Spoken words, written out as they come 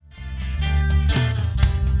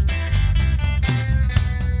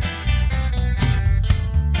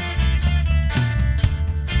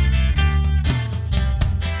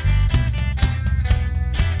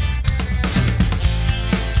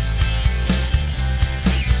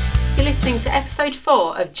listening to episode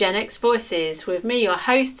 4 of Gen X Voices with me, your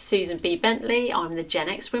host, Susan B. Bentley. I'm the Gen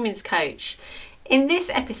X Women's Coach. In this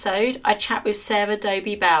episode, I chat with Sarah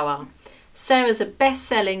Dobie-Bauer. Sarah's a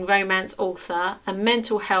best-selling romance author, a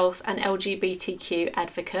mental health and LGBTQ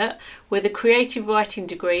advocate with a creative writing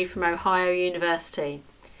degree from Ohio University.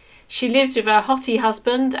 She lives with her hottie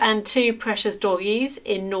husband and 2 precious doggies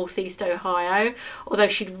in northeast Ohio, although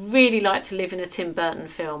she'd really like to live in a Tim Burton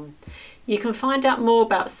film. You can find out more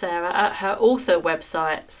about Sarah at her author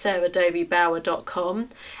website, sarahdobiebauer.com,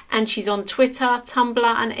 and she's on Twitter, Tumblr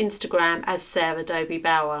and Instagram as Sarah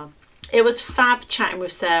Dobie-Bauer. It was fab chatting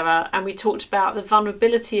with Sarah, and we talked about the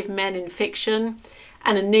vulnerability of men in fiction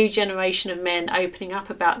and a new generation of men opening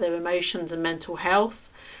up about their emotions and mental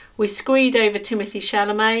health. We screed over Timothée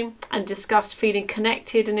Chalamet and discussed feeling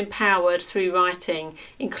connected and empowered through writing,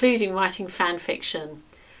 including writing fan fiction.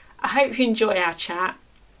 I hope you enjoy our chat.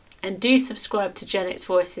 And do subscribe to Gen X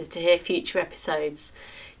Voices to hear future episodes.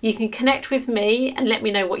 You can connect with me and let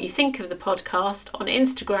me know what you think of the podcast on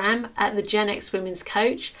Instagram at the Gen X Women's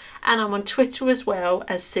Coach, and I'm on Twitter as well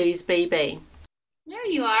as Suze BB. There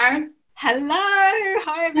you are. Hello,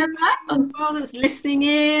 hi everyone that's listening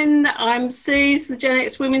in. I'm Suze, the Gen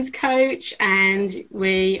X Women's Coach, and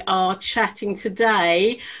we are chatting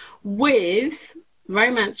today with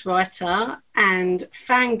romance writer and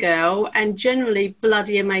fangirl and generally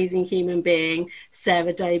bloody amazing human being,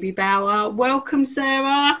 Sarah Dobie-Bauer. Welcome,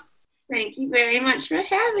 Sarah. Thank you very much for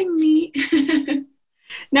having me.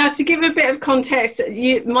 Now, to give a bit of context,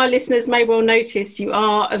 my listeners may well notice you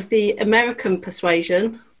are of the American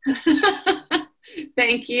persuasion.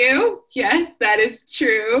 Thank you. Yes, that is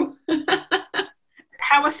true.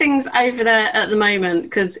 How are things over there at the moment?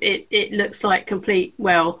 Because it looks like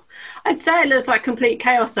I'd say it looks like complete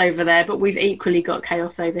chaos over there, but we've equally got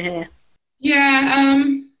chaos over here. Yeah,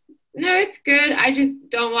 no, it's good. I just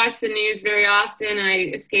don't watch the news very often. I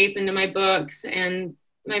escape into my books and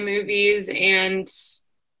my movies and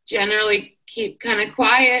generally keep kind of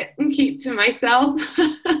quiet and keep to myself.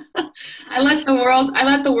 I let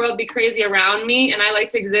the world be crazy around me, and I like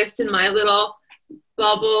to exist in my little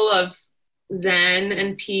bubble of zen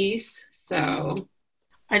and peace. So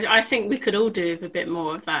I think we could all do with a bit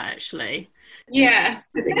more of that, actually. Yeah,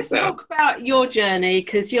 let's talk about your journey,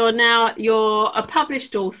 because you're a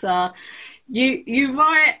published author. You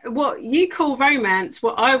write what you call romance,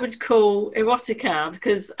 what I would call erotica,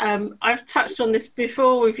 because I've touched on this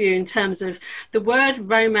before with you in terms of the word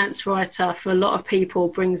romance writer for a lot of people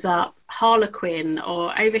brings up Harlequin,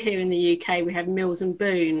 or over here in the UK we have Mills and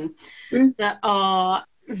Boon, that are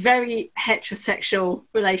very heterosexual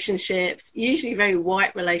relationships, usually very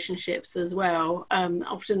white relationships as well,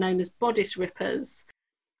 often known as bodice rippers.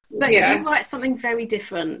 But yeah. You write something very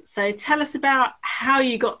different. So tell us about how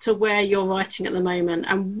you got to where you're writing at the moment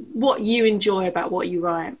and what you enjoy about what you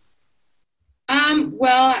write.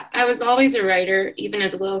 Well, I was always a writer, even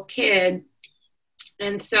as a little kid.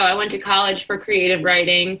 And so I went to college for creative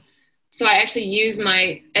writing. So I actually used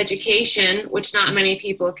my education, which not many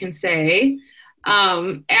people can say.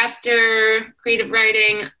 After creative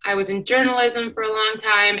writing, I was in journalism for a long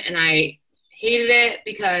time, and I hated it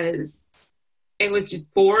because it was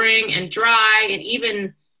just boring and dry, and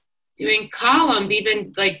even doing columns,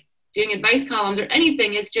 even like doing advice columns or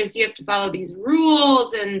anything, it's just you have to follow these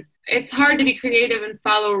rules, and it's hard to be creative and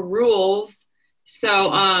follow rules. So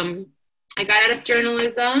I got out of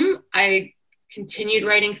journalism. I continued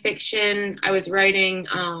writing fiction. I was writing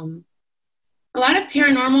a lot of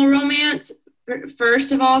paranormal romance,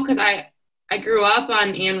 first of all, because I grew up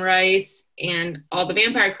on Anne Rice and all the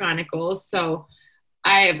Vampire Chronicles, so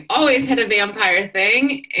I've always had a vampire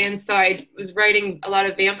thing, and so I was writing a lot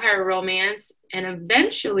of vampire romance, and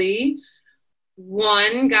eventually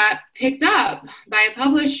one got picked up by a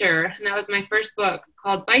publisher, and that was my first book,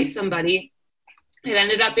 called Bite Somebody. It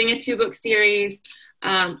ended up being a 2-book series.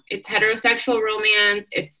 It's heterosexual romance.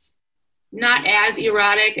 It's not as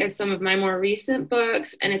erotic as some of my more recent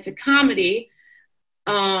books, and it's a comedy.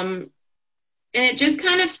 And it just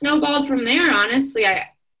kind of snowballed from there, honestly.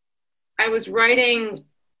 I was writing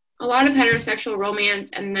a lot of heterosexual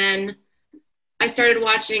romance, and then I started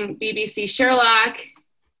watching BBC Sherlock,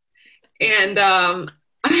 and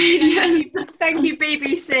Thank you,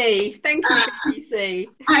 BBC. Thank you, BBC.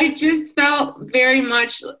 I just felt very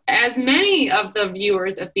much, as many of the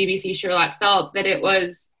viewers of BBC Sherlock felt, that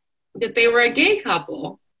they were a gay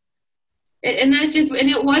couple. And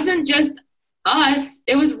it wasn't just us,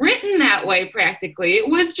 it was written that way practically. It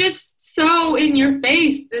was just so in your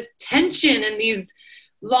face, this tension and these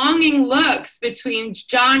longing looks between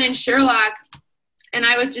John and Sherlock. And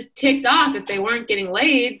I was just ticked off that they weren't getting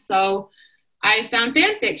laid. So I found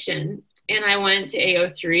fan fiction, and I went to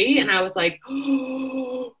AO3, and I was like,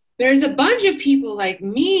 oh, there's a bunch of people like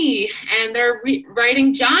me, and they're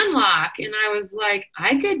writing John Locke. And I was like,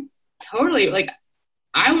 I could totally, like,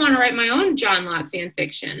 I want to write my own John Locke fan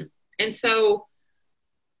fiction. And so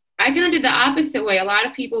I kind of did the opposite way. A lot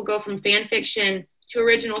of people go from fan fiction to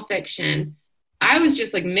original fiction. I was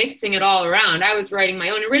just like mixing it all around. I was writing my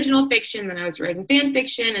own original fiction, then I was writing fan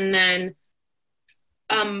fiction, and then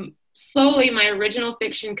slowly my original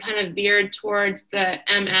fiction kind of veered towards the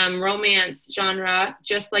romance genre,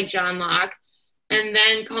 just like John Locke. And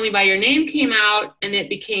then Call Me By Your Name came out, and it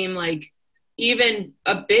became like even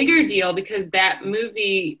a bigger deal because that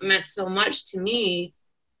movie meant so much to me.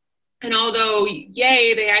 And although,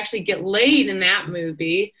 yay, they actually get laid in that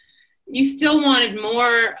movie, you still wanted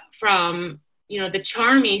more from, the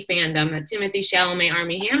Charmy fandom, the Timothée Chalamet,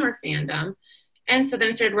 Armie Hammer fandom. And so then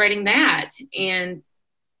I started writing that. And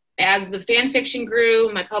as the fan fiction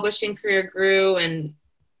grew, my publishing career grew. And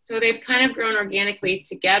so they've kind of grown organically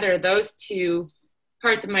together, those two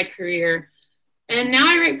parts of my career. And now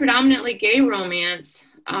I write predominantly gay romance.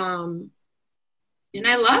 And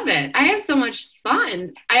I love it. I have so much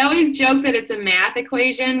fun. I always joke that it's a math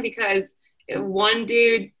equation because one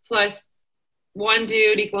dude plus one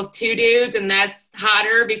dude equals two dudes, and that's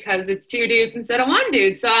hotter because it's two dudes instead of one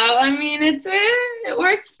dude. So, I mean, it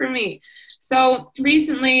works for me. So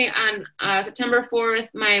recently on September 4th,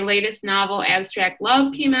 my latest novel, Abstract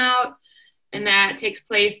Love, came out, and that takes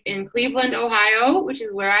place in Cleveland, Ohio, which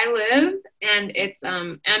is where I live. And it's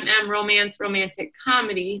romance, romantic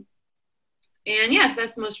comedy. And yes,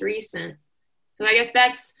 that's most recent. So I guess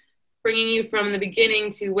that's bringing you from the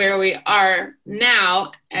beginning to where we are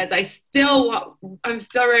now, as I'm still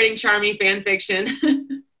writing Charmy fan fiction.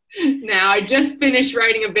 Now I just finished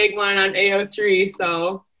writing a big one on AO3,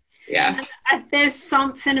 so yeah. There's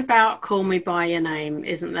something about Call Me By Your Name,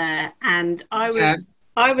 isn't there? And I was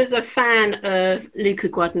a fan of Luca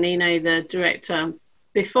Guadagnino, the director.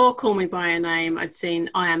 Before Call Me By Your Name, I'd seen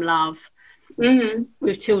I Am Love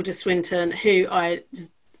with Tilda Swinton, who I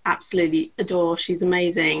just absolutely adore. She's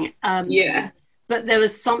amazing. But there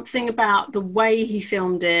was something about the way he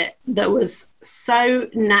filmed it that was so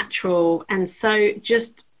natural and so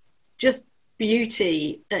just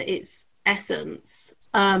beauty at its essence,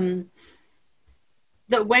 that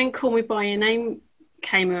when Call Me By Your Name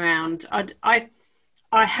came around, I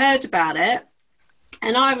heard about it,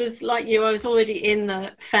 and I was like you, I was already in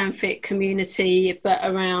the fanfic community, but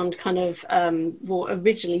around kind of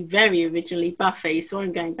very originally Buffy. So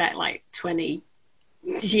I'm going back like 20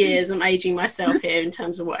 years. I'm aging myself here in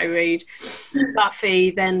terms of what I read. Buffy,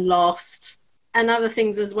 then Lost, and other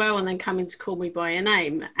things as well, and then coming to Call Me By Your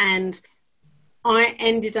Name. And I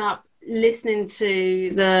ended up listening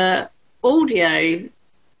to the audio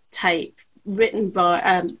tape narrated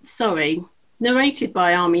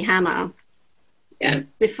by Armie Hammer. Yeah.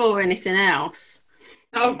 Before anything else.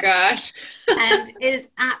 Oh gosh. And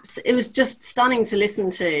it was just stunning to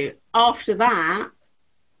listen to. After that,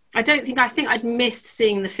 I think I'd missed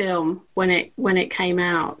seeing the film when it came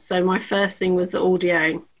out. So my first thing was the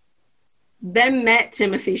audio. Then met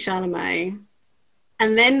Timothée Chalamet,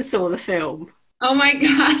 and then saw the film. Oh my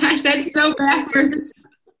gosh, that's so backwards.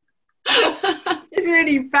 It's a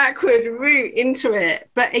really backward route into it.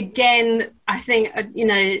 But again, I think,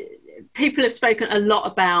 people have spoken a lot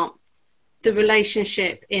about the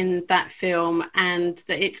relationship in that film, and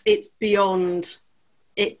that it's beyond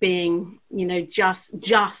it being,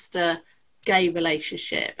 just a gay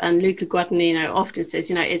relationship. And Luca Guadagnino often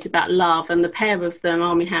says, it's about love. And the pair of them,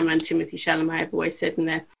 Armie Hammer and Timothée Chalamet, have always said in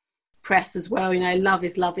their press as well, love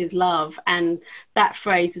is love is love. And that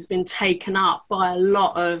phrase has been taken up by a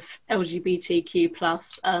lot of LGBTQ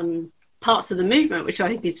plus parts of the movement, which I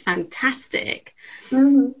think is fantastic.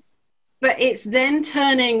 Mm-hmm. But it's then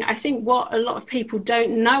turning, I think what a lot of people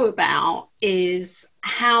don't know about is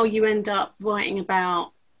how you end up writing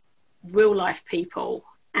about real life people.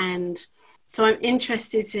 And so I'm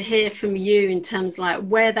interested to hear from you in terms of like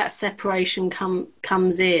where that separation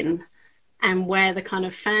comes in, and where the kind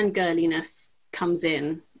of fangirliness comes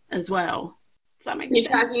in as well. Does that make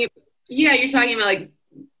sense? You're talking about like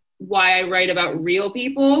why I write about real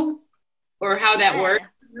people, or how that works?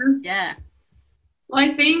 Yeah. Well,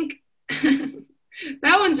 I think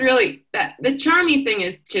that one's really, the Charmy thing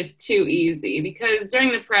is just too easy, because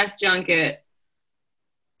during the press junket,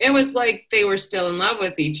 it was like they were still in love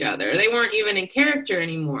with each other. They weren't even in character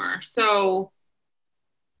anymore. So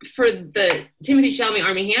for the Timothée Chalamet,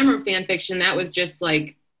 Armie Hammer fan fiction, that was just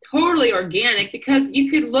like totally organic, because you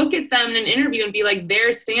could look at them in an interview and be like,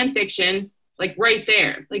 there's fan fiction, like right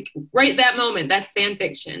there, like right that moment, that's fan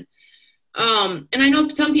fiction. And I know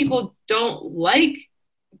some people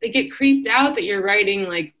they get creeped out that you're writing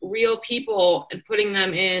like real people and putting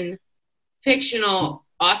them in fictional,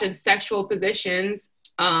 often sexual positions.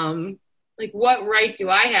 Like, what right do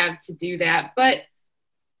I have to do that? But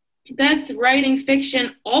that's writing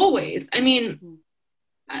fiction always. I mean,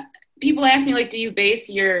 people ask me, like, do you base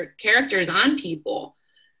your characters on people?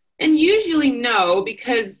 And usually no,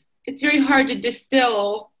 because it's very hard to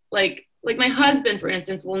distill, like my husband, for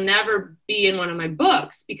instance, will never be in one of my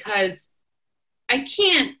books because I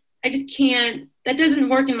just can't, that doesn't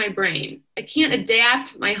work in my brain. I can't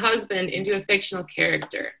adapt my husband into a fictional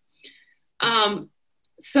character. But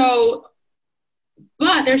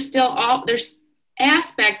there's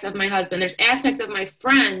aspects of my husband, there's aspects of my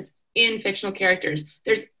friends in fictional characters.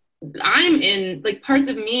 I'm in, like, parts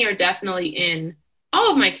of me are definitely in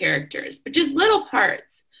all of my characters, but just little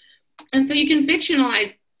parts. And so you can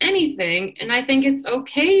fictionalize anything, and I think it's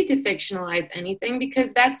okay to fictionalize anything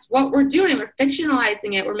because that's what we're doing. We're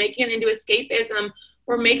fictionalizing it. We're making it into escapism.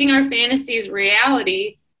 We're making our fantasies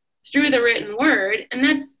reality through the written word, and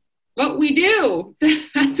that's what we do.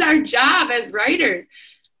 That's our job as writers.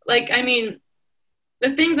 Like, I mean,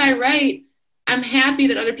 the things I write, I'm happy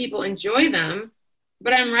that other people enjoy them,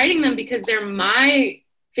 but I'm writing them because they're my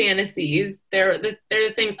fantasies. They're the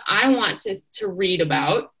things I want to read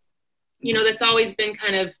about. You know, that's always been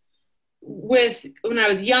kind of with when I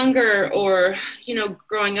was younger or, you know,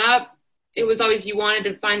 growing up, it was always you wanted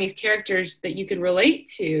to find these characters that you could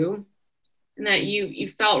relate to and that you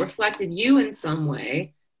felt reflected you in some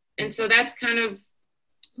way. And so that's kind of,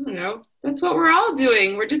 I don't know, that's what we're all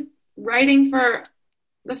doing. We're just writing for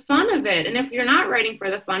the fun of it. And if you're not writing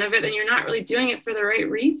for the fun of it, then you're not really doing it for the right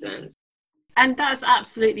reasons. And that's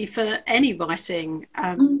absolutely for any writing.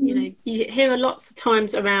 You know, you hear lots of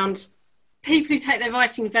times around people who take their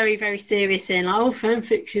writing very, very seriously and like, oh,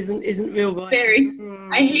 fanfiction isn't real writing.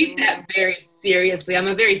 I hate that very seriously. I'm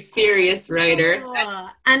a very serious writer.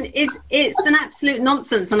 And it's an absolute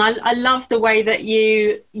nonsense. And I love the way that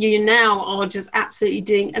you now are just absolutely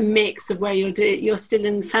doing a mix of where you're still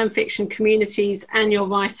in fan fiction communities and you're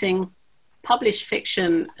writing published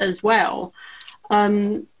fiction as well.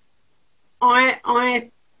 I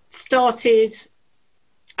started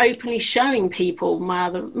openly showing people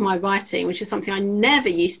my writing, which is something I never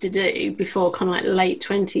used to do before kind of like late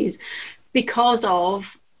 20s, because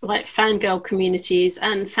of like fangirl communities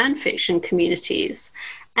and fan fiction communities.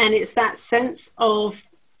 And it's that sense of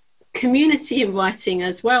community in writing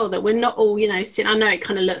as well, that we're not all, you know, I know it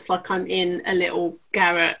kind of looks like I'm in a little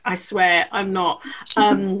garret. I swear I'm not.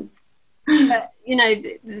 But, you know,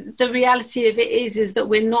 the reality of it is that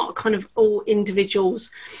we're not kind of all individuals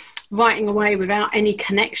writing away without any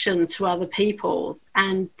connection to other people.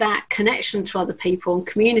 And that connection to other people and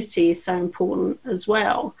community is so important as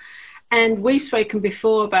well. And we've spoken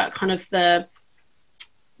before about kind of the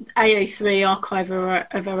AO3 archive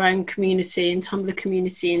of our own community and Tumblr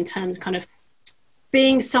community in terms of kind of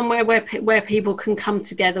being somewhere where people can come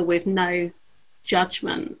together with no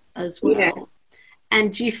judgment as well. Yeah.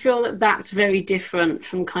 And do you feel that that's very different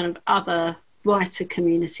from kind of other writer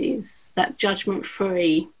communities, that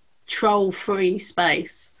judgment-free, troll-free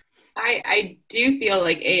space? I do feel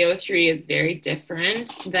like AO3 is very different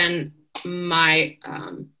than my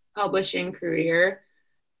publishing career.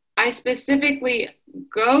 I specifically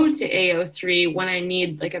go to AO3 when I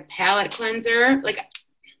need like a palate cleanser. Like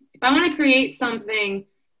if I want to create something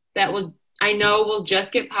that I know will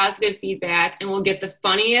just get positive feedback and will get the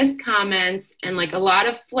funniest comments and like a lot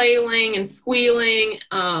of flailing and squealing.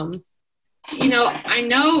 You know, I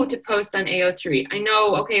know to post on AO3. I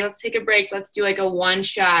know, okay, let's take a break. Let's do like a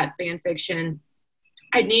one-shot fan fiction.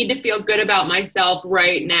 I need to feel good about myself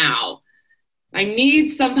right now. I need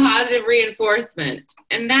some positive reinforcement.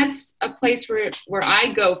 And that's a place where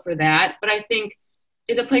I go for that. But I think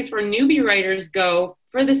it's a place where newbie writers go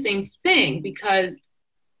for the same thing because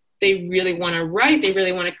they really want to write, they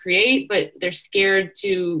really want to create, but they're scared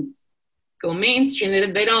to go mainstream.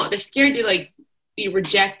 They're scared to like be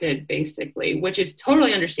rejected basically, which is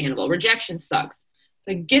totally understandable. Rejection sucks.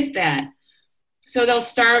 So I get that. So they'll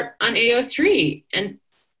start on AO3 and,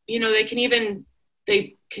 you know, they can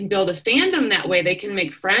build a fandom that way. They can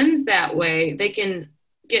make friends that way. They can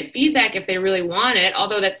get feedback if they really want it,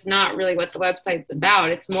 although that's not really what the website's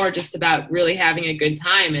about. It's more just about really having a good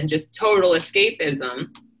time and just total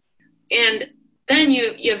escapism. And then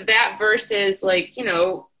you have that versus like, you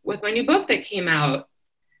know, with my new book that came out,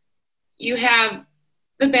 you have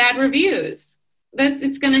the bad reviews.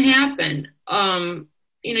 It's going to happen.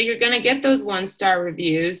 You know, you're going to get those 1-star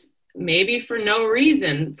reviews, maybe for no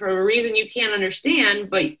reason, for a reason you can't understand,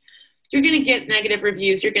 but you're going to get negative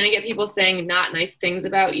reviews. You're going to get people saying not nice things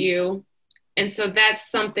about you. And so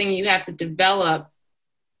that's something you have to develop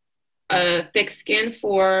a thick skin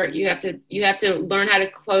for. You have to learn how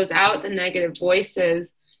to close out the negative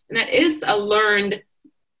voices. And that is a learned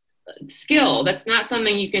skill. That's not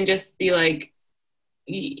something you can just be like,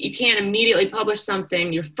 you can't immediately publish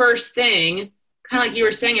something, your first thing, kind of like you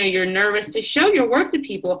were saying, you're nervous to show your work to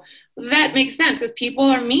people. That makes sense because people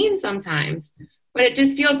are mean sometimes, but it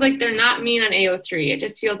just feels like they're not mean on AO3. It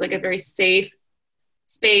just feels like a very safe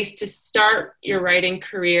space to start your writing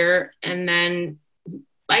career. And then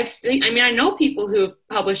I know people who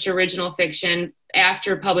published original fiction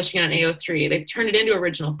after publishing it on AO3. They've turned it into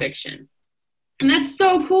original fiction. And that's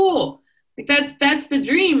so cool. Like that's the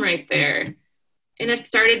dream right there. And it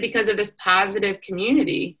started because of this positive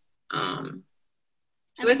community. So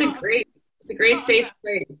it's a great safe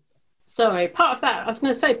place. Sorry, part of that, I was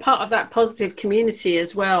going to say part of that positive community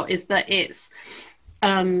as well is that it's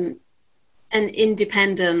an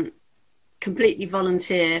independent, completely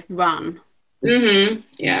volunteer run site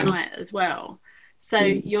as well. So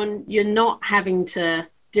you're not having to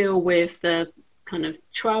deal with the kind of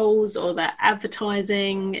trolls or the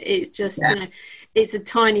advertising. It's just, it's a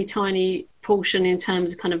tiny portion in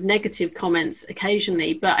terms of kind of negative comments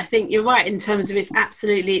occasionally. But I think you're right in terms of it's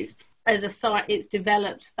as a site, it's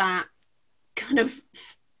developed that kind of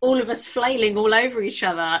all of us flailing all over each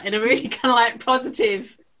other in a really kind of like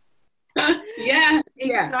positive,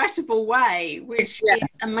 excitable way, which is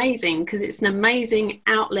amazing because it's an amazing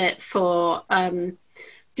outlet for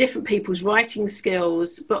different people's writing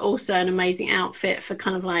skills, but also an amazing outfit for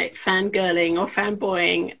kind of like fangirling or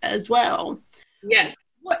fanboying as well. Yes.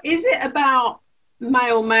 What is it about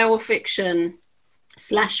male fiction /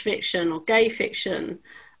 fiction or gay fiction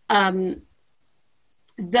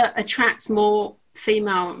that attracts more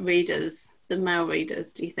female readers than male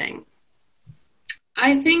readers, do you think?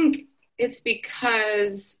 I think it's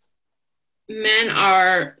because men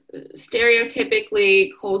are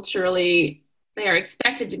stereotypically, culturally, they are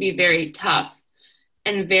expected to be very tough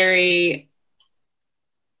and very,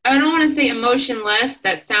 I don't want to say emotionless.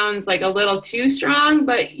 That sounds like a little too strong,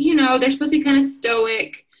 but they're supposed to be kind of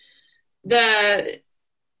stoic. The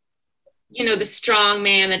strong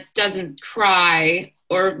man that doesn't cry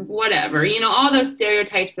or whatever, all those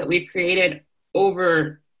stereotypes that we've created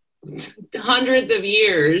over hundreds of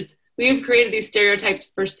years. We've created these stereotypes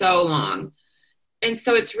for so long. And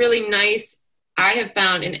so it's really nice, I have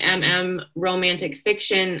found in romantic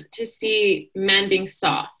fiction, to see men being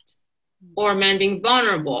soft or men being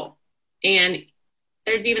vulnerable. And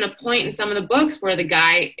there's even a point in some of the books where the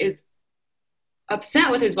guy is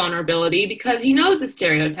upset with his vulnerability because he knows the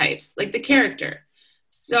stereotypes, like the character.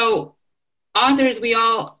 So authors,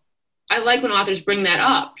 I like when authors bring that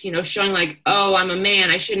up, showing like, oh, I'm a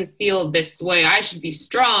man, I shouldn't feel this way, I should be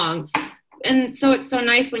strong. And so it's so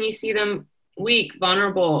nice when you see them weak,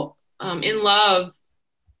 vulnerable, in love,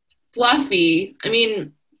 fluffy. I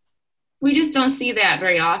mean, we just don't see that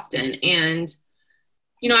very often. And,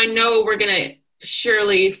 I know we're going to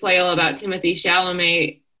surely flail about Timothée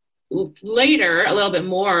Chalamet later a little bit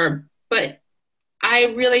more, but I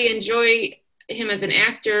really enjoy him as an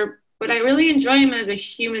actor, but I really enjoy him as a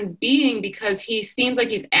human being because he seems like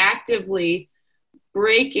he's actively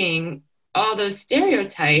breaking all those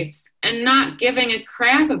stereotypes and not giving a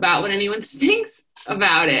crap about what anyone thinks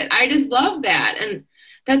about it. I just love that. And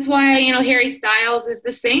that's why, Harry Styles is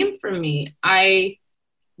the same for me. I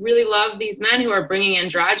really love these men who are bringing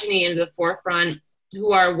androgyny into the forefront, who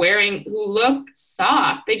look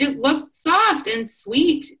soft. They just look soft and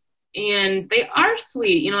sweet, and they are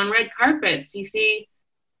sweet. On red carpets, you see,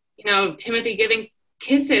 Timothy giving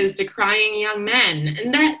kisses to crying young men,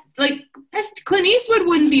 and that's Clint Eastwood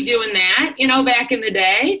wouldn't be doing that, back in the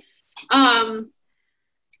day.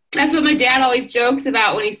 That's what my dad always jokes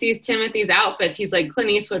about when he sees Timothy's outfits. He's like, Clint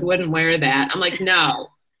Eastwood wouldn't wear that. I'm like, no.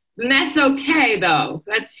 And that's okay, though.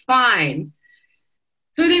 That's fine.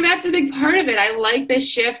 So I think that's a big part of it. I like this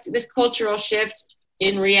shift, this cultural shift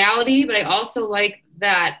in reality, but I also like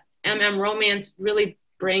that romance really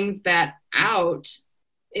brings that out.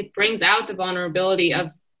 It brings out the vulnerability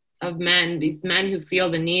of men, these men who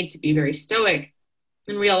feel the need to be very stoic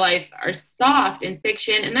in real life are soft in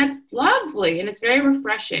fiction, and that's lovely, and it's very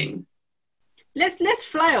refreshing. Let's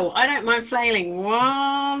flail. I don't mind flailing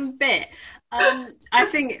one bit. I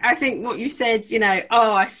think what you said,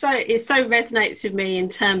 it so resonates with me in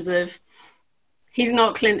terms of he's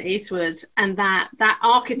not Clint Eastwood, and that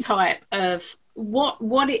archetype of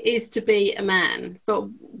what it is to be a man, but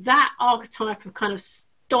that archetype of kind of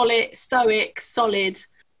stoic, solid,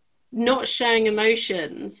 not showing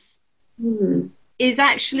emotions is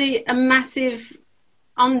actually a massive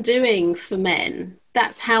undoing for men.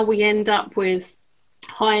 That's how we end up with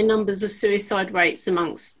higher numbers of suicide rates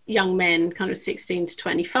amongst young men, kind of 16 to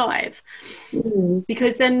 25,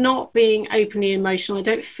 because they're not being openly emotional. I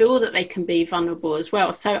don't feel that they can be vulnerable as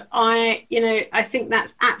well. So I think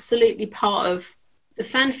that's absolutely part of the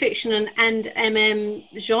fan fiction and MM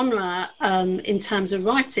genre in terms of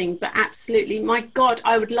writing. But absolutely, my God,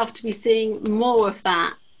 I would love to be seeing more of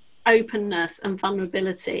that openness and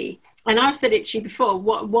vulnerability. And I've said it to you before,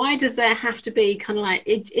 why does there have to be kind of like,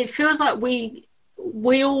 it feels like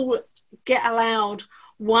we all get allowed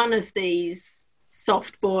one of these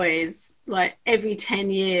soft boys like every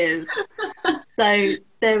 10 years. So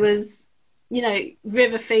there was,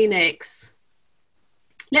 River Phoenix.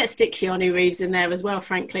 Let's stick Keanu Reeves in there as well,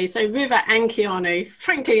 frankly. So River and Keanu,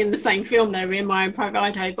 frankly, in the same film, they were in My Own Private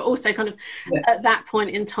Idaho, but also kind of at that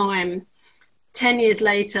point in time, 10 years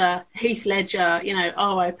later, Heath Ledger,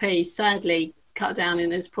 RIP, sadly cut down in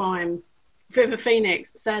his prime. River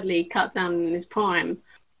Phoenix, sadly cut down in his prime.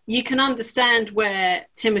 You can understand where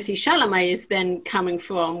Timothée Chalamet is then coming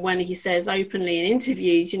from when he says openly in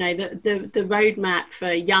interviews, the roadmap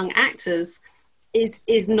for young actors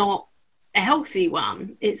is not a healthy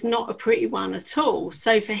one. It's not a pretty one at all.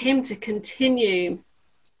 So for him to continue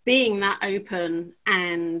being that open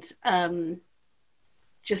and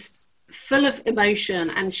just full of emotion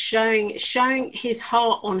and showing his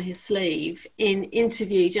heart on his sleeve in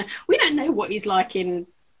interviews. We don't know what he's like in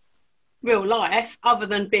real life other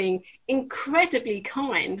than being incredibly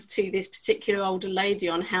kind to this particular older lady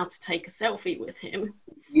on how to take a selfie with him.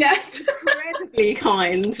 Yes. Incredibly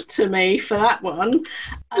kind to me for that one.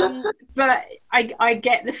 But I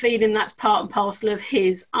get the feeling that's part and parcel of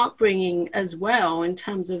his upbringing as well, in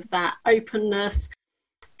terms of that openness.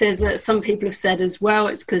 There's some people have said as well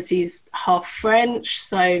it's because he's half French,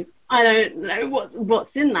 so I don't know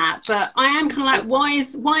what's in that, but I am kind of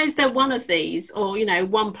like, why is there one of these, or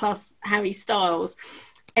one plus Harry Styles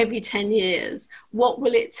every 10 years? What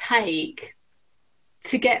will it take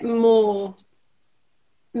to get more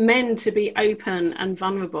men to be open and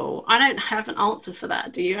vulnerable? I don't have an answer for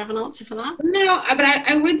that. Do you have an answer for that? No, but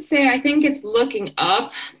I would say I think it's looking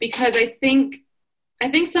up, because I think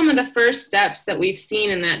some of the first steps that we've seen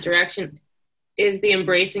in that direction is the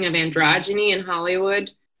embracing of androgyny in Hollywood.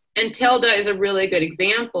 And Tilda is a really good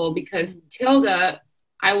example, because Tilda,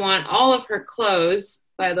 I want all of her clothes,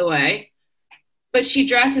 by the way, but she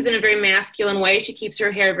dresses in a very masculine way. She keeps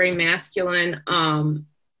her hair very masculine. And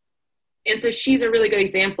so she's a really good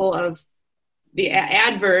example of the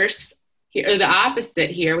adverse, or the opposite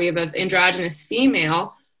here. We have an androgynous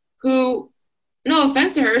female who, no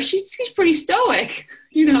offense to her, she's pretty stoic.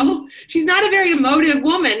 She's not a very emotive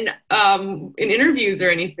woman in interviews or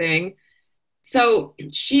anything. So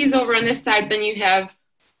she's over on this side. Then you have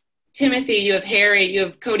Timothy, you have Harry, you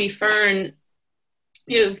have Cody Fern.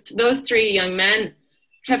 You have those three young men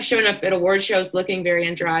have shown up at award shows looking very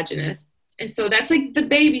androgynous. And so that's like the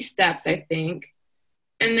baby steps, I think.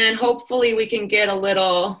 And then hopefully we can get a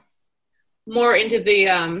little more into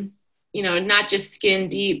the, not just skin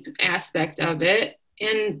deep aspect of it.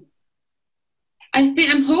 And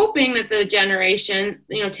I'm hoping that the generation,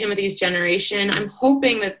 Timothy's generation, I'm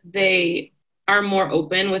hoping that they are more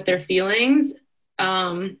open with their feelings.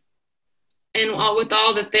 And with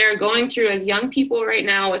all that they're going through as young people right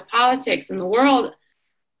now with politics in the world,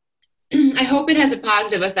 I hope it has a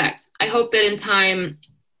positive effect. I hope that in time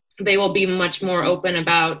they will be much more open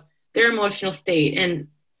about their emotional state. And,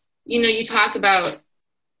 you talk about,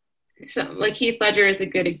 like Heath Ledger is a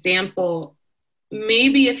good example.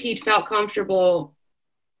 Maybe if he'd felt comfortable,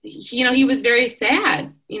 he was very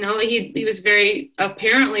sad. He was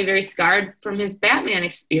apparently very scarred from his Batman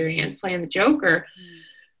experience playing the Joker.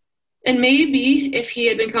 And maybe if he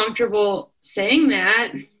had been comfortable saying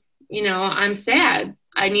that, I'm sad,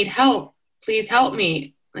 I need help, please help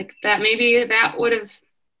me, like that, maybe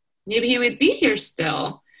he would be here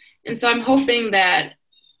still. And so I'm hoping that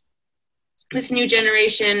this new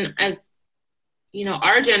generation, as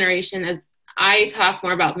our generation, as I talk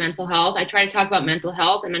more about mental health, I try to talk about mental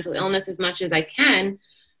health and mental illness as much as I can.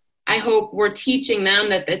 I hope we're teaching them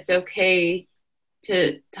that it's okay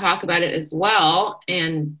to talk about it as well,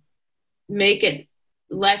 and make it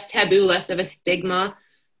less taboo, less of a stigma,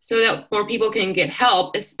 so that more people can get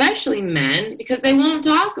help, especially men, because they won't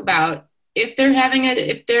talk about if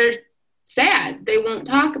they're sad, they won't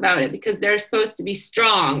talk about it because they're supposed to be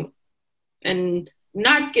strong and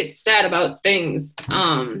not get sad about things.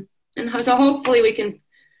 And so hopefully we can,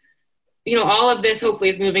 all of this hopefully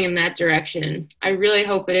is moving in that direction. I really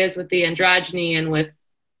hope it is, with the androgyny and with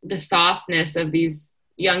the softness of these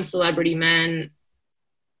young celebrity men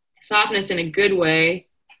softness in a good way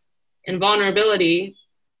and vulnerability,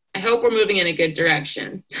 I hope we're moving in a good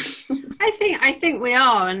direction. I think we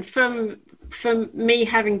are. And from me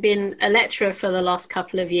having been a lecturer for the last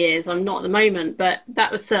couple of years, I'm not at the moment, but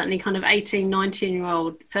that was certainly kind of 18,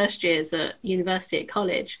 19-year-old first years at university, at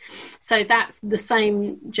college. So that's the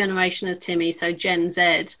same generation as Timmy, so Gen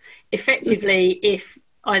Z. Effectively, if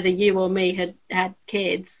either you or me had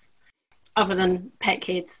kids, other than pet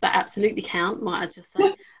kids that absolutely count, might I just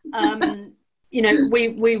say, you know,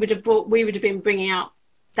 we would have been bringing out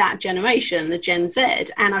that generation, the Gen Z.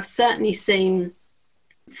 And I've certainly seen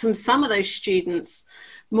from some of those students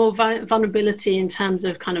more vulnerability in terms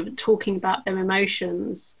of kind of talking about their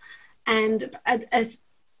emotions, and a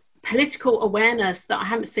political awareness that I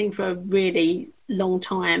haven't seen for a really long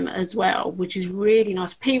time as well, which is really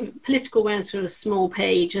nice. Political awareness with a small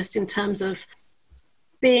p, just in terms of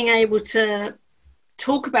being able to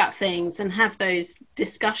talk about things and have those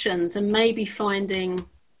discussions, and maybe finding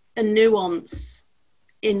a nuance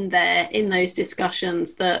in those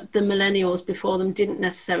discussions that the millennials before them didn't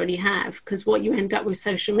necessarily have. Because what you end up with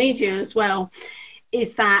social media as well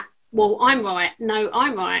is that, well, I'm right, no,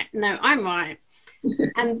 I'm right, no, I'm right.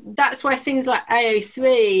 And that's why things like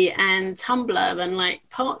AO3 and Tumblr and like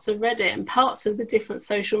parts of Reddit and parts of the different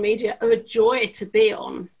social media are a joy to be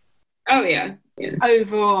on. Oh yeah.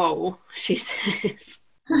 Overall, she says.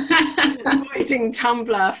 Avoiding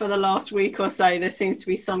Tumblr for the last week or so, there seems to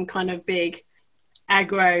be some kind of big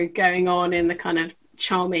aggro going on in the kind of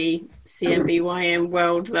charmy CMBYM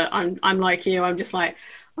world that I'm like you, I'm just like,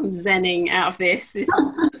 I'm zenning out of this is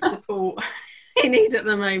the support I need at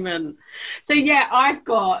the moment. So yeah, I've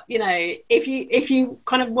got, you know, if you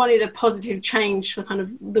kind of wanted a positive change for kind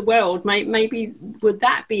of the world, maybe would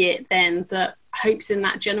that be it then, that hopes in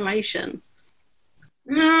that generation?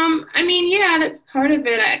 I mean, yeah, that's part of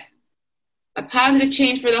it. A positive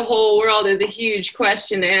change for the whole world is a huge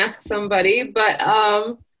question to ask somebody, but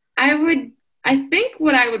I think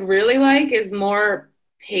what I would really like is more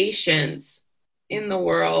patience in the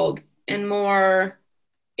world and more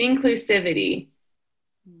inclusivity,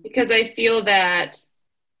 because I feel that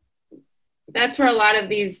that's where a lot of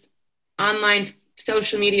these online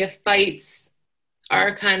social media fights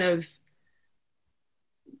are kind of,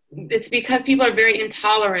 it's because people are very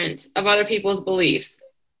intolerant of other people's beliefs.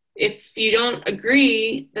 If you don't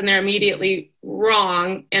agree, then they're immediately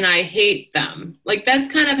wrong, and I hate them. Like,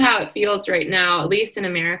 that's kind of how it feels right now, at least in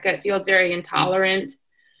America. It feels very intolerant,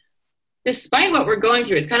 despite what we're going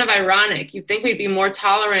through. It's kind of ironic. You'd think we'd be more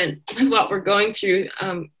tolerant with what we're going through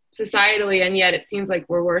societally, and yet it seems like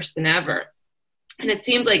we're worse than ever. And it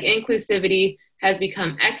seems like inclusivity has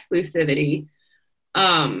become exclusivity,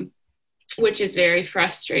 which is very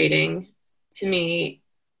frustrating to me.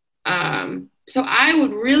 So I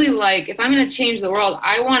would really like, if I'm going to change the world,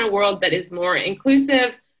 I want a world that is more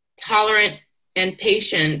inclusive, tolerant, and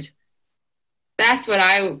patient. That's what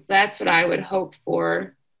I would hope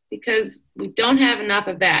for, because we don't have enough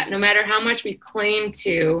of that. No matter how much we claim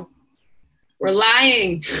to, we're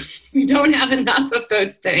lying. We don't have enough of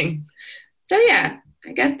those things. So yeah,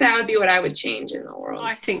 I guess that would be what I would change in the world.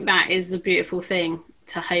 I think that is a beautiful thing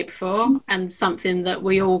to hope for, and something that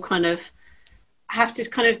we all kind of have to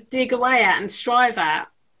kind of dig away at and strive at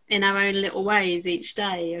in our own little ways each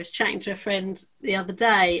day. I was chatting to a friend the other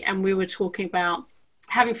day, and we were talking about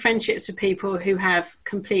having friendships with people who have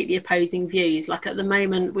completely opposing views. Like at the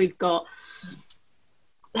moment, we've got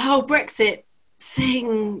the whole Brexit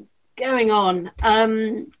thing going on.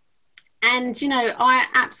 And, you know, I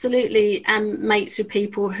absolutely am mates with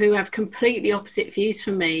people who have completely opposite views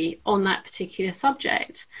from me on that particular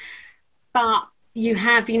subject. But you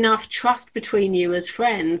have enough trust between you as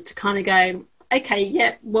friends to kind of go, okay,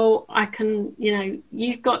 yeah, well, I can, you know,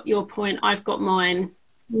 you've got your point, I've got mine.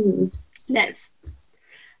 Let's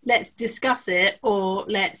discuss it, or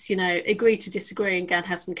let's, you know, agree to disagree and go and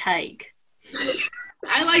have some cake.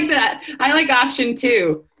 I like that. I like option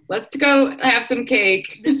 2. Let's go have some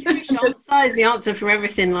cake. The Jewish answer is the answer for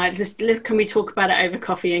everything. Like, can we talk about it over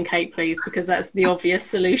coffee and cake, please? Because that's the obvious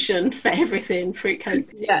solution for everything, fruit cake.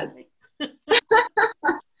 Yes.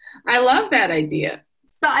 I love that idea.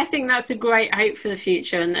 But I think that's a great hope for the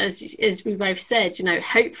future. And as we both said, you know,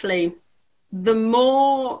 hopefully the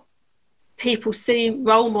more people see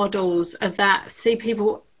role models of that, see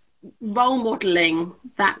people role modeling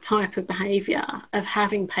that type of behaviour of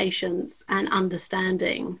having patience and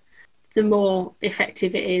understanding, the more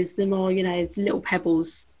effective it is, the more, you know, little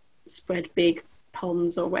pebbles spread big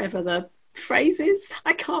ponds, or whatever the phrase is.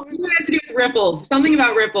 I can't remember. It has to do with ripples. Something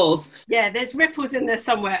about ripples. Yeah, there's ripples in there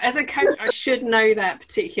somewhere. As a coach, I should know that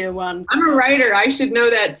particular one. I'm a writer. I should know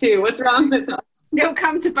that too. What's wrong with us? It'll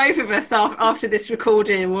come to both of us after this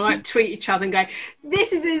recording, and we'll like tweet each other and go,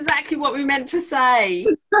 this is exactly what we meant to say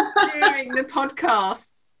during the podcast.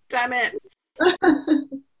 Damn it.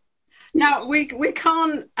 Now, we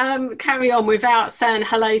can't carry on without saying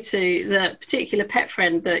hello to the particular pet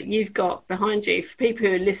friend that you've got behind you. For people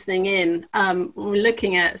who are listening in, we're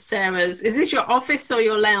looking at Sarah's. Is this your office or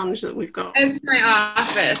your lounge that we've got? It's my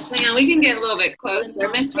office. Hang on, we can get a little bit closer.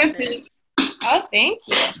 Miss Ripley. Oh, thank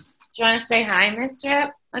you. Do you want to say hi, Miss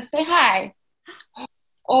Rip? Let's say hi.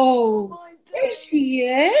 Oh, there she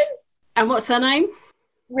is. And what's her name?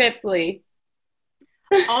 Ripley.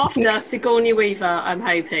 After Sigourney Weaver, I'm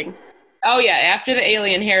hoping. Oh, yeah, after the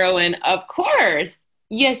alien heroine, of course.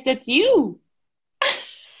 Yes, that's you.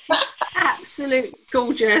 Absolute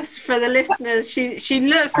gorgeous. For the listeners, she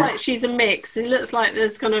looks like she's a mix. It looks like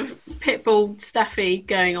there's kind of Pitbull Staffy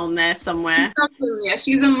going on there somewhere. Yeah,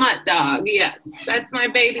 she's a mutt dog. Yes, that's my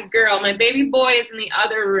baby girl. My baby boy is in the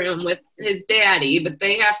other room with his daddy, but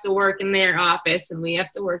they have to work in their office and we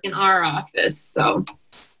have to work in our office. So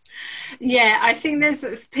yeah, I think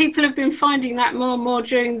there's people have been finding that more and more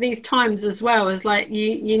during these times as well, as like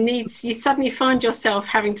you suddenly find yourself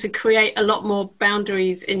having to create a lot more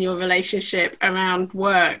boundaries in your relationship around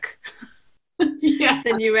work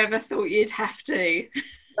than you ever thought you'd have to.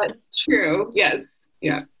 That's true. Yes.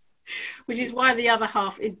 Yeah. Which is why the other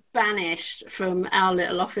half is banished from our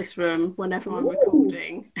little office room whenever I'm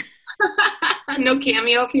recording. No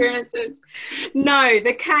cameo appearances. No,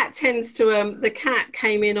 the cat tends to the cat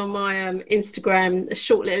came in on my Instagram, a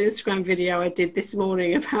short little Instagram video I did this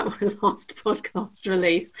morning about my last podcast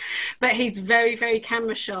release, but he's very, very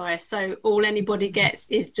camera shy, so all anybody gets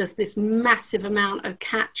is just this massive amount of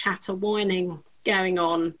cat chatter whining going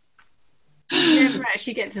on. You never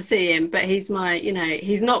actually get to see him, but he's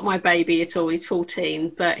he's not my baby at all. He's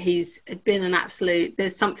 14, but he's been an absolute,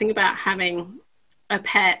 there's something about having a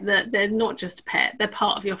pet that they're not just a pet, they're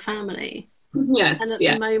part of your family. Yes. And at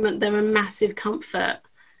the moment they're a massive comfort,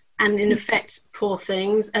 and in effect, poor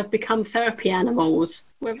things have become therapy animals,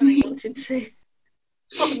 whether they wanted to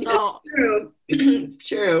or not. It's true. It's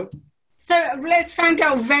true. So let's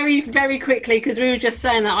fangirl very, very quickly, because we were just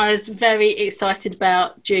saying that I was very excited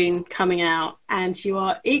about Dune coming out, and you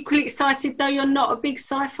are equally excited, though you're not a big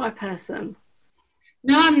sci-fi person.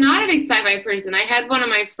 No, I'm not a big sci-fi person. I had one of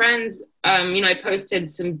my friends, I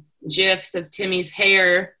posted some GIFs of Timmy's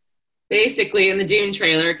hair basically in the Dune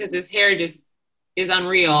trailer, because his hair just is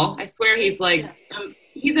unreal. I swear he's like,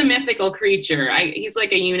 he's a mythical creature. He's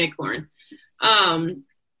like a unicorn.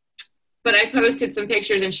 But I posted some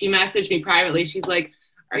pictures and she messaged me privately. She's like,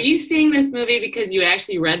 are you seeing this movie because you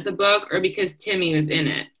actually read the book or because Timmy was in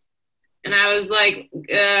it? And I was like,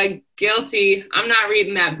 guilty. I'm not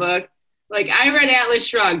reading that book. Like, I read Atlas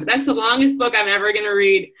Shrugged. That's the longest book I'm ever going to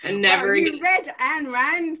read and never again. You read Ayn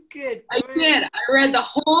Rand? Good. I did. I read the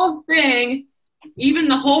whole thing, even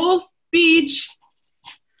the whole speech.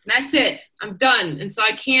 That's it. I'm done. And so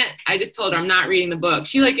I just told her I'm not reading the book.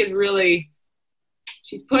 She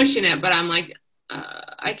she's pushing it, but I'm like,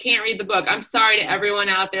 I can't read the book. I'm sorry to everyone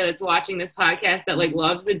out there that's watching this podcast that like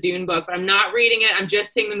loves the Dune book, but I'm not reading it. I'm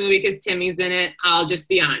just seeing the movie because Timmy's in it. I'll just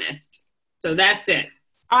be honest. So that's it.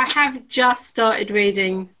 I have just started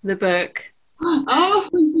reading the book. Oh,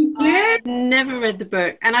 you did? I've never read the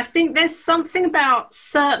book. And I think there's something about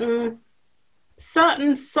certain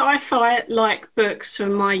sci-fi-like books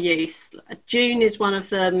from my youth. Dune is one of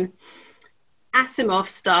them. Asimov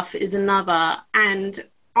stuff is another. And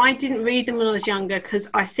I didn't read them when I was younger because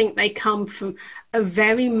I think they come from a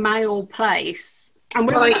very male place. And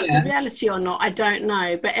whether that's a reality or not, I don't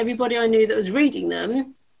know. But everybody I knew that was reading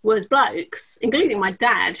them was blokes, including my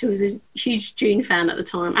dad, who was a huge Dune fan at the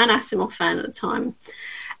time and Asimov fan at the time.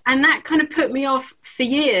 And that kind of put me off for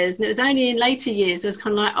years. And it was only in later years I was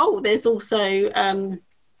kind of like, oh, there's also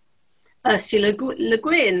Ursula Le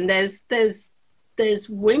Guin. There's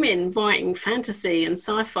women writing fantasy and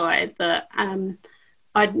sci-fi that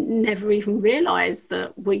I'd never even realised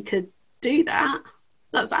that we could do that.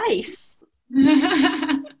 That's ace.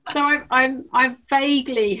 So I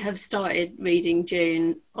vaguely have started reading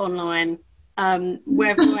Dune online.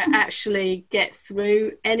 Whether I actually get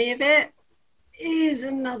through any of it is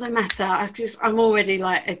another matter. I'm already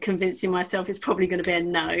like convincing myself it's probably going to be a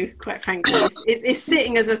no, quite frankly. It's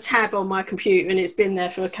sitting as a tab on my computer and it's been there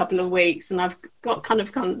for a couple of weeks and I've got kind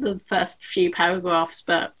of the first few paragraphs,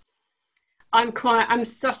 but I'm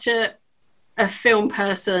such a film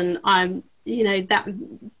person. That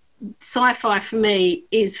sci-fi for me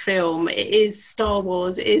is film. It is Star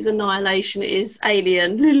Wars, it is Annihilation, it is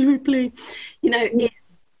Alien, Little Ripley.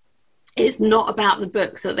 it's not about the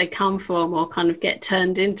books that they come from or kind of get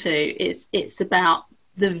turned into. It's about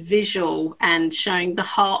the visual and showing the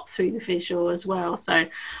heart through the visual as well. So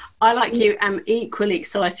I, like you, am equally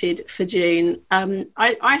excited for June.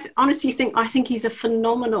 I honestly think he's a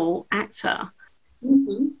phenomenal actor.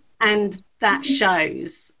 Mm-hmm. And that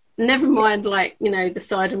shows. Never mind, like, you know, the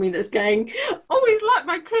side of me that's going, oh, he's like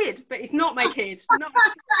my kid, but he's not my kid. Not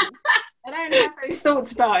my kid. I don't have those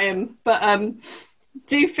thoughts about him, but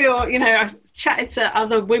do feel, you know, I've chatted to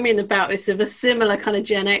other women about this of a similar kind of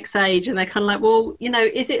Gen X age, and they're kind of like, well, you know,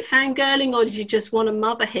 is it fangirling or did you just want to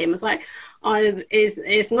mother him? It's like,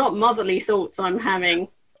 it's not motherly thoughts I'm having.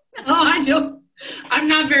 Oh, nope. I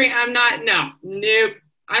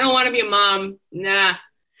don't want to be a mom. Nah.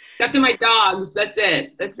 Except to my dogs. That's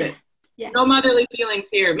it. Yeah. No motherly feelings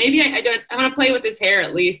here. Maybe I want to play with his hair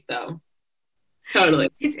at least, though. Totally.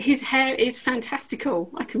 His hair is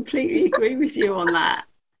fantastical. I completely agree with you on that.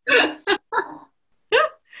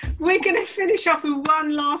 We're going to finish off with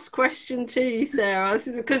one last question to you, Sarah. This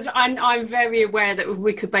is because I'm very aware that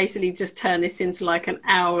we could basically just turn this into like an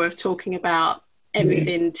hour of talking about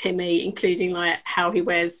everything Timmy, including like how he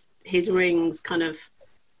wears his rings kind of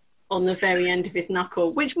on the very end of his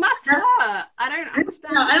knuckle, which must hurt. I don't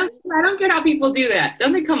understand. No, I don't get how people do that.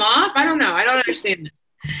 Don't they come off? I don't know. I don't understand that.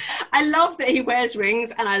 I love that he wears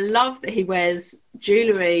rings, and I love that he wears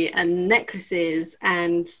jewellery and necklaces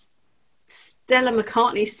and Stella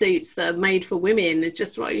McCartney suits that are made for women. It's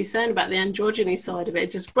just what you're saying about the androgyny side of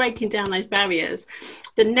it, just breaking down those barriers.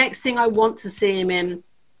 The next thing I want to see him in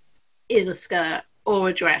is a skirt or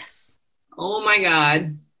a dress. Oh my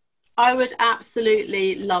God. I would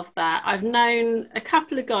absolutely love that. I've known a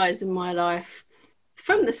couple of guys in my life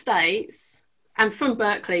from the States and from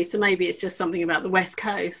Berkeley, so maybe it's just something about the West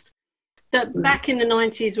Coast, that back in the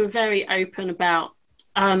 90s were very open about,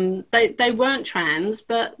 they weren't trans,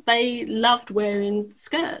 but they loved wearing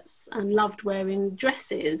skirts and loved wearing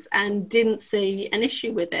dresses and didn't see an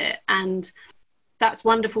issue with it. And that's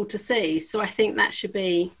wonderful to see. So I think that should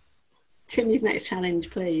be Timmy's next challenge,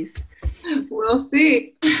 please. We'll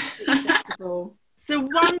see. Acceptable. So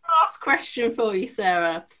one last question for you,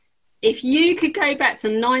 Sarah. If you could go back to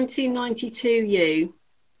 1992 you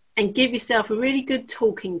and give yourself a really good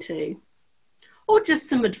talking to, or just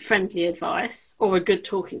some friendly advice or a good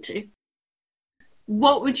talking to,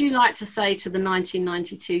 what would you like to say to the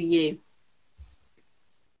 1992 you?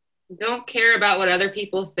 Don't care about what other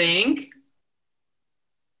people think.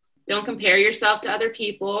 Don't compare yourself to other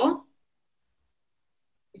people.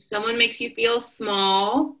 If someone makes you feel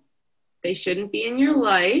small, they shouldn't be in your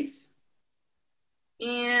life.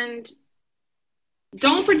 And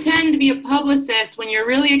don't pretend to be a publicist when you're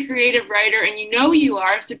really a creative writer and you know you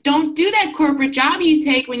are. So don't do that corporate job you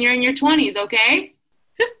take when you're in your 20s, okay?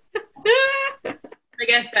 I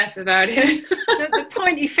guess that's about it. the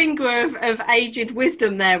pointy finger of aged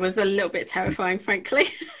wisdom there was a little bit terrifying, frankly.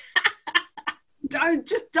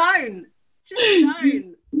 Just don't.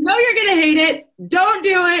 No, you're going to hate it. Don't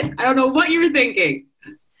do it. I don't know what you were thinking.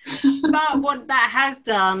 But what that has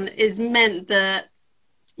done is meant that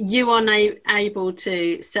you are now able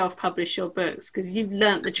to self-publish your books because you've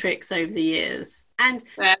learnt the tricks over the years, and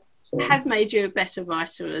has made you a better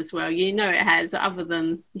writer as well. You know it has, other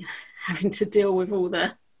than having to deal with all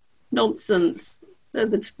the nonsense at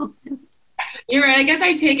the time. You're right. I guess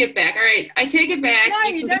I take it back. All right. I take it back. No,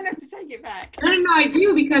 you don't have to take it back. No, I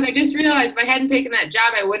do, because I just realized if I hadn't taken that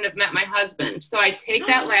job, I wouldn't have met my husband. So I take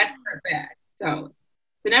that last part back. So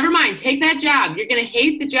never mind. Take that job. You're going to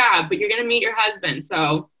hate the job, but you're going to meet your husband.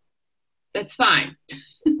 So that's fine.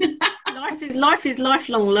 Life is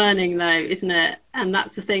lifelong learning, though, isn't it? And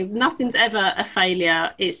that's the thing. Nothing's ever a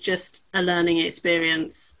failure. It's just a learning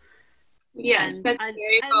experience. Yes, that's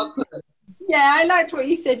very well put. Yeah, I liked what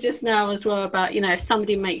you said just now as well about, if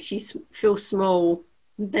somebody makes you feel small,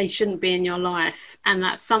 they shouldn't be in your life. And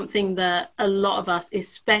that's something that a lot of us,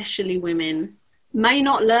 especially women, may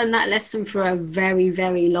not learn that lesson for a very,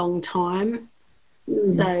 very long time.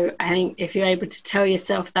 So I think if you're able to tell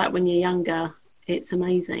yourself that when you're younger, it's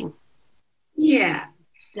amazing. Yeah.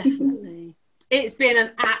 Definitely. It's been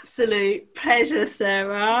an absolute pleasure,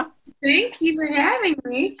 Sarah. Thank you for having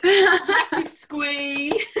me. Massive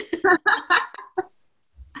squee.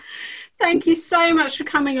 Thank you so much for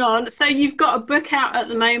coming on. So you've got a book out at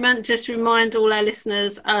the moment. Just remind all our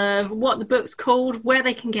listeners of what the book's called, where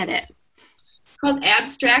they can get it. It's called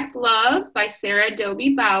Abstract Love by Sarah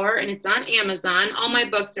Dobie Bauer, and it's on Amazon. All my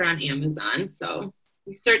books are on Amazon. So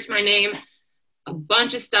you search my name, a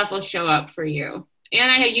bunch of stuff will show up for you. And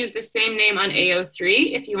I use the same name on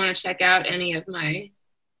AO3 if you want to check out any of my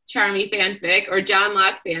Charmy fanfic or John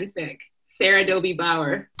Locke fanfic, Sarah Dobie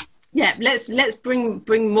Bauer. Yeah, let's bring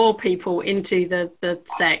more people into the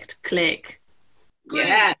sect, clique, group,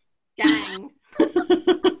 Yeah. gang,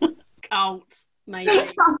 cult,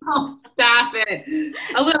 maybe. Stop it.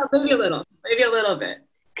 Maybe a little bit.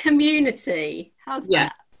 Community. How's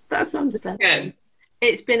that? That sounds better. Good.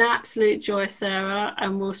 It's been an absolute joy, Sarah,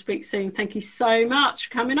 and we'll speak soon. Thank you so much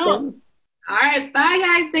for coming on. All right. Bye,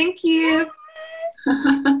 guys. Thank you.